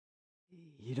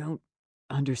You don't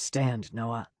understand,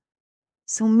 Noah.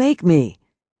 So make me,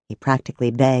 he practically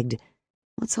begged.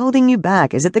 What's holding you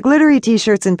back? Is it the glittery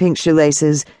t-shirts and pink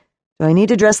shoelaces? Do I need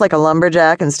to dress like a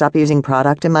lumberjack and stop using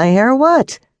product in my hair?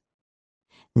 What?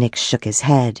 Nick shook his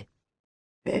head.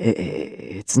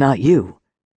 It's not you.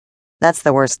 That's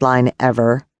the worst line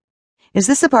ever. Is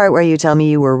this the part where you tell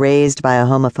me you were raised by a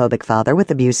homophobic father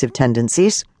with abusive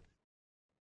tendencies?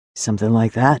 Something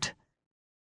like that.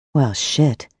 Well,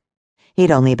 shit. He'd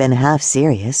only been half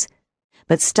serious.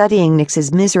 But studying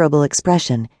Nix's miserable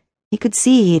expression, he could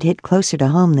see he'd hit closer to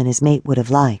home than his mate would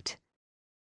have liked.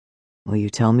 Will you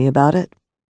tell me about it?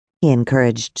 He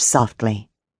encouraged softly.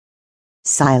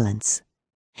 Silence.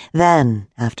 Then,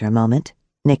 after a moment,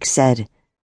 Nick said,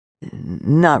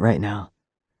 Not right now.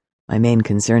 My main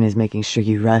concern is making sure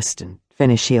you rest and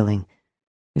finish healing.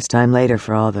 There's time later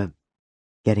for all the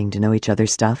getting to know each other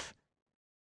stuff.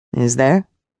 Is there?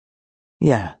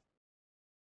 Yeah.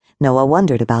 Noah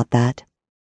wondered about that.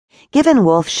 Given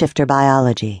wolf shifter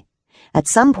biology, at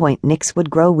some point Nix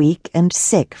would grow weak and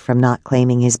sick from not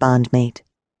claiming his bondmate.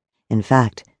 In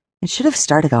fact, it should have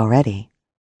started already.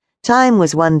 Time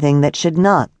was one thing that should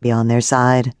not be on their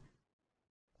side.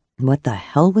 What the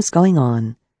hell was going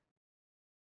on?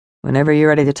 Whenever you're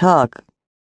ready to talk,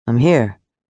 I'm here,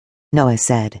 Noah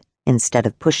said, instead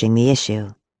of pushing the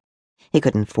issue. He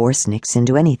couldn't force Nix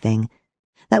into anything.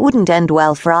 That wouldn't end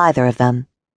well for either of them.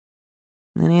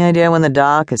 Any idea when the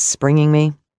doc is springing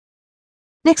me?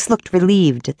 Nix looked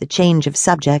relieved at the change of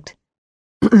subject.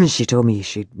 She told me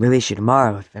she'd release you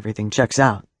tomorrow if everything checks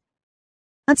out.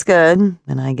 That's good.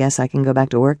 Then I guess I can go back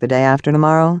to work the day after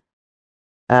tomorrow?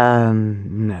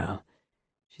 No.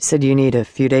 She said you need a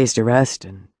few days to rest,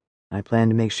 and I plan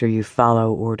to make sure you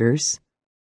follow orders.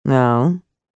 No?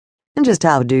 And just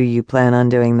how do you plan on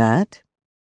doing that?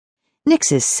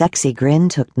 Nix's sexy grin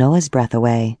took Noah's breath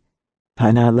away.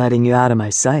 By not letting you out of my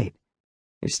sight.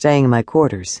 You're staying in my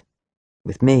quarters.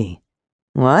 With me.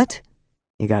 What?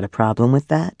 You got a problem with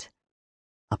that?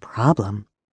 A problem?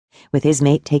 With his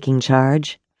mate taking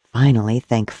charge? Finally,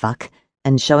 thank fuck.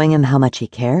 And showing him how much he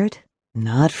cared?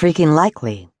 Not freaking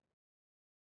likely.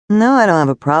 No, I don't have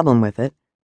a problem with it.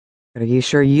 But are you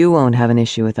sure you won't have an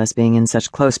issue with us being in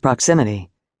such close proximity?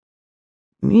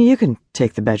 You can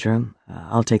take the bedroom.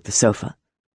 I'll take the sofa.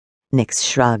 Nix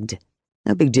shrugged.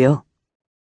 No big deal.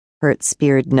 Hurt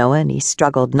speared Noah, and he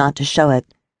struggled not to show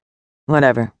it.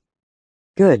 Whatever.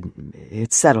 Good.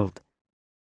 It's settled.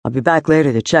 I'll be back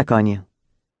later to check on you.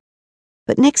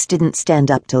 But Nix didn't stand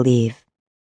up to leave.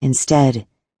 Instead,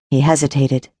 he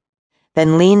hesitated,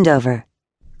 then leaned over,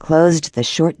 closed the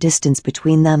short distance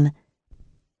between them,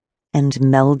 and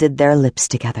melded their lips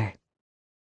together.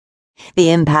 The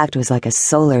impact was like a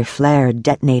solar flare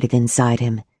detonated inside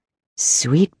him.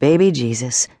 Sweet baby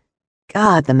Jesus.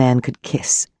 God, the man could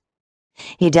kiss.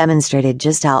 He demonstrated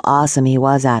just how awesome he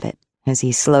was at it as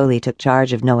he slowly took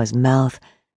charge of Noah's mouth,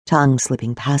 tongue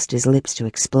slipping past his lips to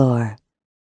explore.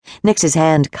 Nix's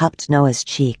hand cupped Noah's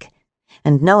cheek,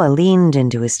 and Noah leaned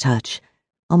into his touch,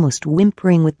 almost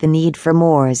whimpering with the need for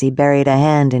more as he buried a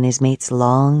hand in his mate's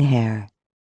long hair.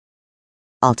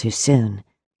 All too soon,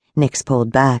 Nix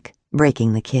pulled back,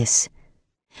 breaking the kiss.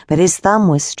 But his thumb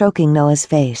was stroking Noah's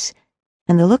face,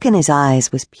 and the look in his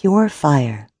eyes was pure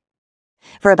fire.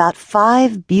 For about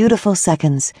 5 beautiful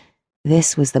seconds,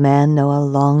 this was the man Noah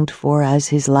longed for as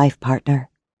his life partner.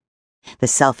 The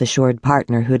self-assured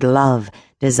partner who'd love,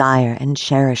 desire, and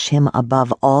cherish him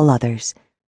above all others.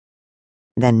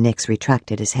 Then Nix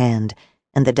retracted his hand,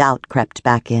 and the doubt crept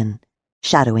back in,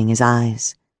 shadowing his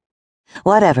eyes.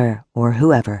 Whatever or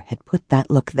whoever had put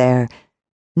that look there,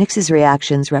 Nix's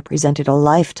reactions represented a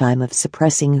lifetime of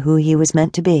suppressing who he was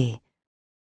meant to be.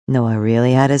 Noah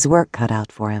really had his work cut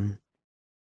out for him.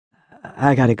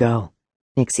 I gotta go.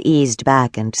 Nix eased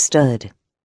back and stood.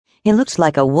 He looked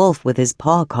like a wolf with his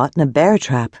paw caught in a bear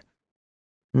trap.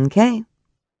 Okay.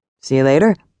 See you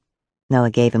later.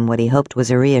 Noah gave him what he hoped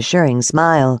was a reassuring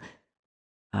smile.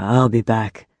 I'll be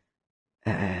back.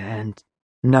 And,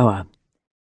 Noah,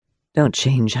 don't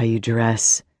change how you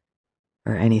dress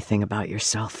or anything about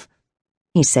yourself,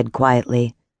 he said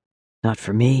quietly. Not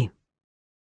for me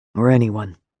or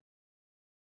anyone.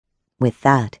 With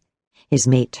that, his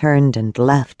mate turned and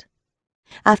left.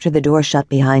 After the door shut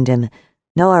behind him,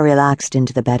 Noah relaxed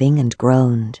into the bedding and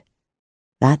groaned.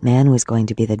 That man was going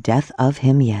to be the death of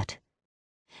him yet.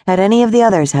 Had any of the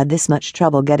others had this much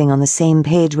trouble getting on the same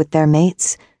page with their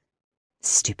mates?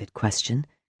 Stupid question.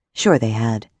 Sure they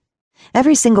had.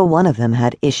 Every single one of them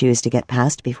had issues to get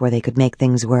past before they could make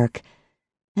things work,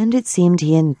 and it seemed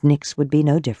he and Nix would be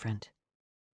no different.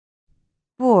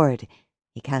 Bored,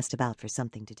 he cast about for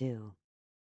something to do.